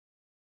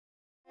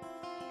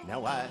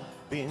Now I've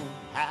been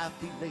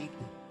happy lately,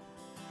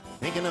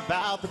 thinking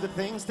about the good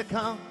things to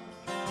come.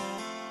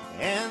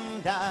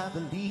 And I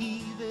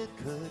believe it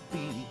could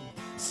be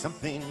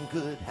something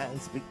good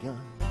has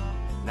begun.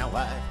 Now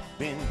I've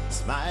been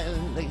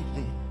smiling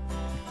lately,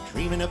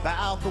 dreaming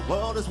about the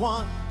world as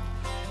one.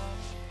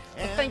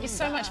 Well, thank you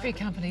so much for your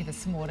company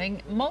this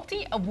morning.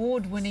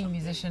 Multi-award-winning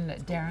musician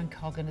Darren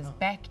Coggan is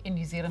back in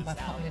New Zealand by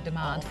popular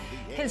demand.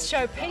 His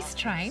show Peace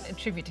Train, a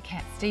tribute to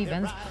Cat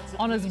Stevens,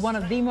 honours one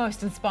of the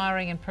most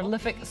inspiring and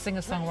prolific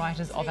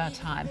singer-songwriters of our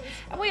time.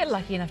 And we are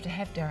lucky enough to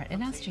have Darren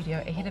in our studio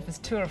ahead of his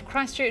tour of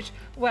Christchurch,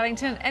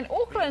 Wellington and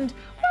Auckland.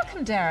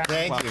 Welcome, Darren.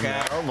 Thank you,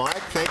 Meryl. Mike,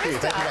 thank you.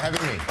 Thank you for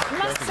having me. I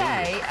must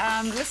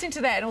say, listening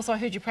to that, and also I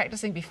heard you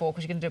practising before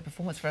because you're going to do a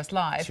performance for us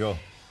live. Sure.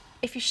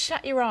 If you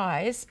shut your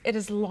eyes, it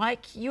is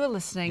like you are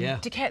listening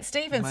to Cat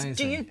Stevens. Amazing.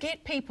 Do you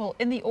get people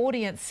in the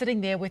audience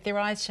sitting there with their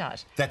eyes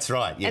shut? That's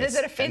right, yes. And is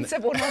it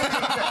offensive or not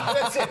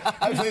offensive? That's it.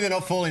 Hopefully they're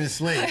not falling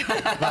asleep.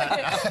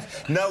 But,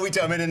 no, we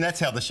do. I mean, and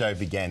that's how the show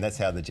began. That's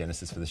how the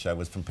genesis for the show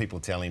was, from people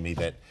telling me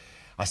that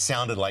I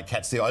sounded like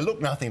Cat Stevens. I look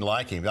nothing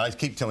like him. I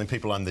keep telling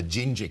people I'm the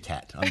ginger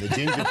cat. I'm the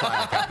ginger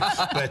fire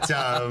cat. But,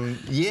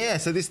 yeah,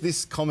 so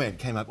this comment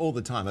came up all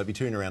the time. I'd be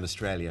touring around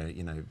Australia,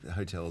 you know,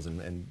 hotels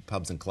and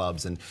pubs and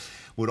clubs, and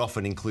would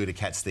often include a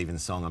Cat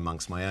Stevens song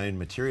amongst my own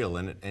material.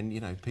 And you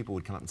know, people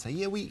would come up and say,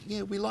 yeah, we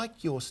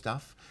like your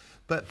stuff,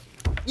 but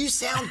you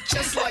sound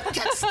just like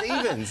Cat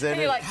Stevens. And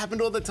it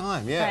happened all the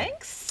time, yeah.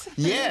 Thanks.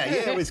 Yeah,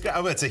 it was great.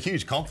 Oh, it's a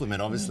huge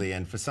compliment, obviously,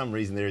 and for some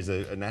reason there is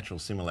a natural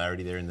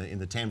similarity there in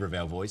the timbre of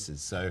our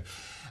voices. So,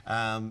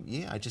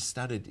 yeah, I just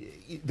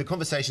started. The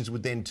conversations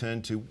would then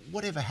turn to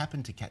whatever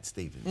happened to Cat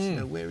Stevens. You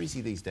know, where is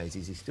he these days?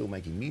 Is he still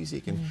making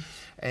music?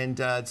 And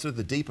sort of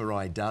the deeper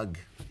I dug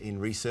in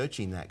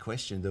researching that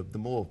question, the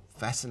more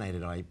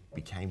fascinated I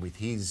became with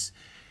his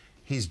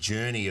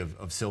journey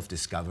of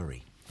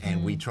self-discovery.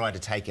 And we try to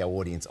take our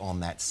audience on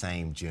that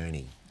same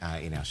journey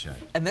in our show.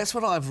 And that's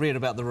what I've read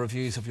about the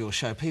reviews of your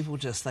show. People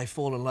just, they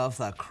fall in love,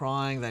 they're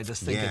crying, they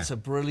just think it's a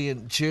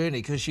brilliant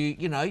journey, because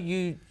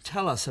you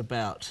tell us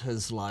about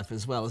his life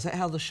as well. Is that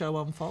how the show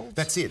unfolds?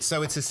 That's it.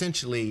 So it's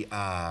essentially,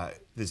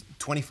 there's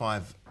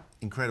 25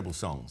 incredible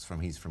songs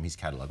from his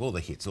catalogue, all the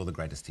hits, all the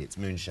greatest hits.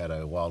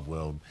 Moonshadow, Wild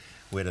World,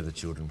 Where Do the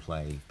Children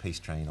Play, Peace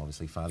Train,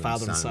 obviously, Father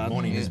and Son.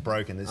 Morning is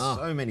Broken. There's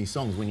so many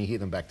songs when you hear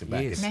them back to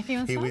back. Yes. Matthew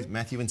and Son?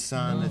 Matthew and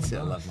Son, that's it,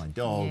 I Love My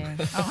Dog. Yeah.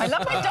 Oh, I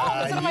Love My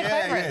Dog, it's one of my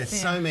favourites.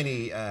 Yeah, so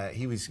many,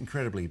 he was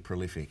incredibly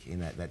prolific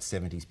in that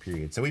 70s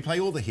period. So we play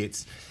all the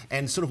hits,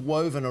 and sort of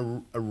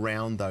woven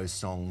around those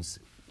songs,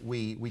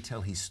 we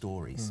tell his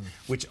stories,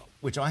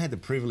 which I had the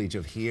privilege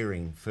of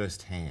hearing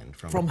firsthand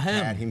from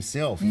him Cat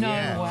himself.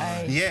 No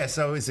way. Yeah,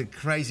 so it was a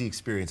crazy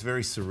experience,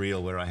 very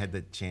surreal, where I had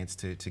the chance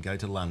to go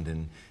to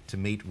London to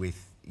meet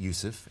with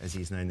Yusuf, as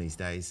he's known these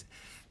days,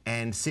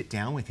 and sit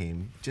down with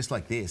him just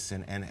like this,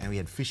 and we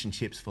had fish and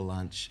chips for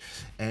lunch,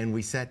 and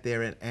we sat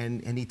there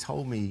and he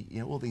told me, you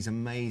know, all these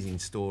amazing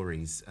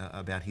stories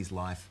about his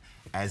life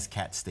as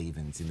Cat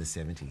Stevens in the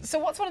 70s. So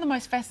what's one of the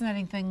most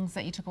fascinating things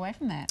that you took away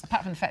from that,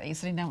 apart from the fact that you're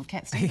sitting down with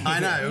Cat Stevens? I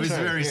know, it was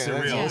very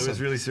surreal. Awesome. It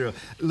was really surreal.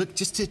 Look,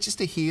 just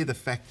to hear the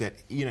fact that,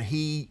 you know,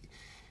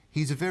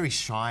 he's a very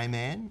shy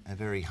man, a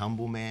very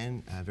humble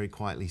man, very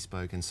quietly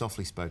spoken,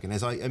 softly spoken,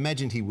 as I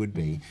imagined he would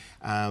be.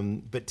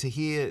 But to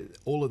hear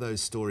all of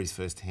those stories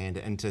firsthand,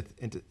 and to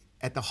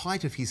at the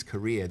height of his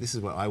career, this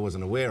is what I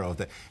wasn't aware of,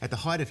 that at the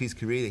height of his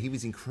career, he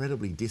was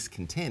incredibly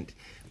discontent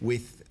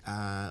with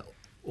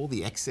all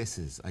the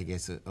excesses, I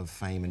guess, of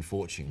fame and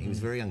fortune. He was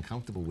very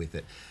uncomfortable with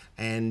it,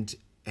 and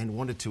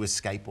wanted to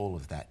escape all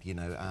of that. You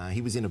know, he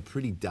was in a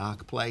pretty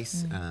dark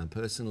place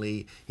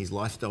personally. His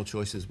lifestyle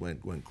choices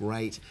weren't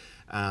great,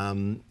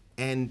 and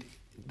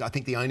I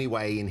think the only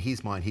way in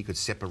his mind he could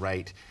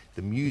separate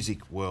the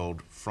music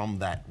world from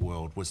that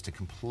world was to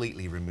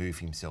completely remove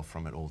himself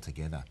from it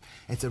altogether.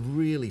 It's a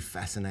really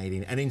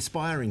fascinating and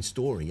inspiring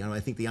story. You know, I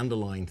think the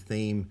underlying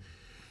theme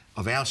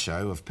of our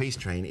show, of Peace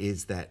Train,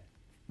 is that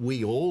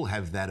we all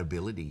have that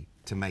ability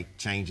to make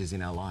changes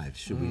in our lives,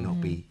 should we not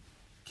be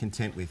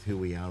content with who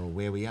we are or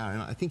where we are.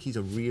 And I think he's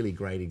a really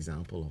great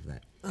example of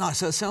that. No,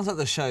 so it sounds like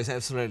the show's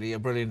absolutely a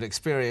brilliant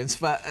experience.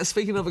 But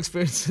speaking of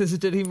experiences,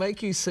 did he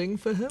make you sing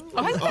for him?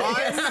 I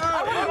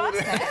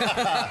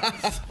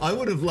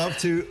would have loved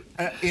to.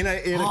 I don't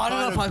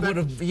know if I would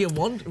have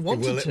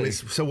wanted to.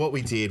 So what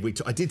we did,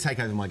 I did take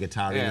over my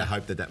guitar in the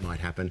hope that might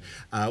happen.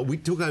 We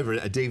took over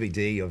a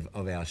DVD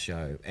of our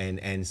show and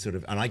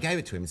I gave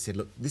it to him and said,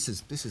 look, this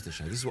is the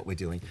show. This is what we're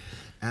doing.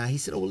 He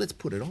said, oh, well, let's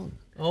put it on.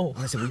 Oh.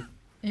 And I said,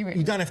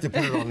 you don't have to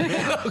put it on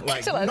now,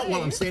 like, not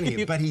while I'm standing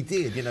here, but he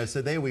did, you know,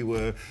 so there we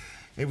were.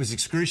 It was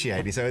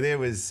excruciating. So there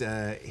was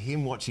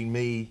him watching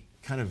me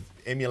kind of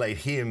emulate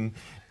him,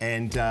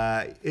 and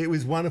it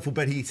was wonderful,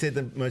 but he said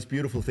the most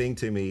beautiful thing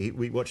to me.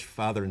 We watched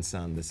Father and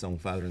Son, the song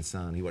Father and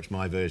Son. He watched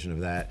my version of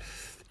that,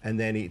 and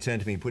then he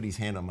turned to me and put his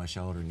hand on my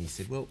shoulder and he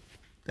said, well,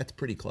 that's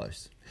pretty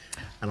close.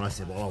 And I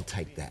said, well, I'll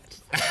take that.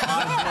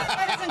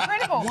 That is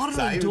incredible. What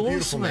So, an beautiful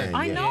endorsement. man.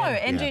 I Yeah, know.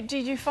 And yeah.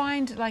 did you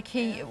find, like,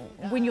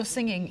 when you're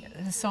singing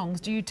his songs,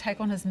 do you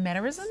take on his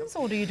mannerisms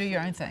or do you do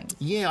your own thing?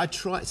 Yeah, I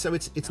try. So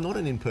it's not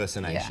an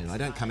impersonation. Yeah. I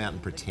don't come out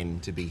and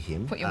pretend to be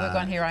him. Put your wig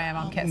on, here I am,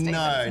 I'm Cat Stevens.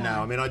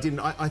 No. I mean, I didn't.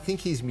 I think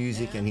his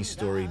music and his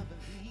story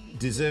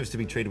deserves to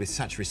be treated with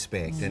such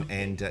respect,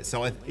 and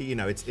so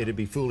it'd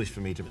be foolish for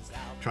me to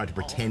try to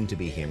pretend to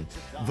be him.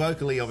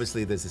 Vocally,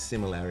 obviously, there's a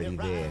similarity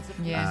there.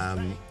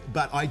 Yeah.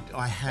 But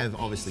I have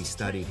obviously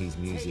studied his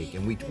music,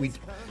 and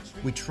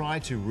we try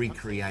to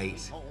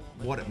recreate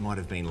what it might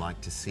have been like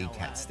to see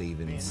Cat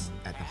Stevens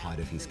at the height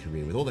of his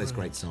career with all those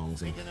great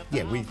songs. And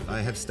yeah, I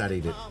have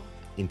studied it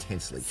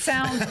intensely.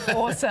 Sounds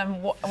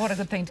awesome. What a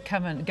good thing to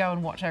come and go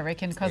and watch, I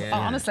reckon, because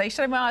honestly,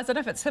 shutting my eyes, I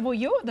don't know if it's him or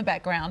you in the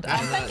background.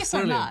 Thank you so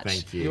Brilliant. much.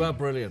 Thank you. You are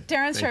brilliant.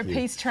 Darren's show Thank you.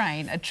 Peace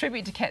Train, a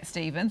tribute to Cat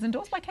Stevens,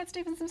 endorsed by Cat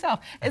Stevens himself,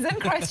 is in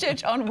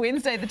Christchurch on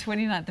Wednesday the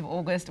 29th of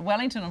August,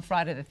 Wellington on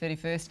Friday the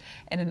 31st,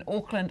 and in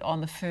Auckland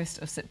on the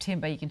 1st of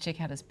September. You can check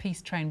out his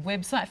Peace Train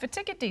website for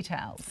ticket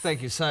details.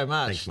 Thank you so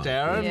much, Thanks, Mike.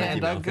 Darren. Yeah. And Thank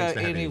you, Mel. don't go Thanks for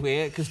having me.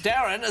 anywhere, because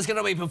Darren is going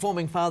to be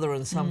performing Father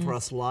and Son for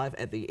us live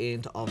at the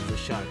end of the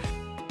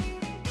show.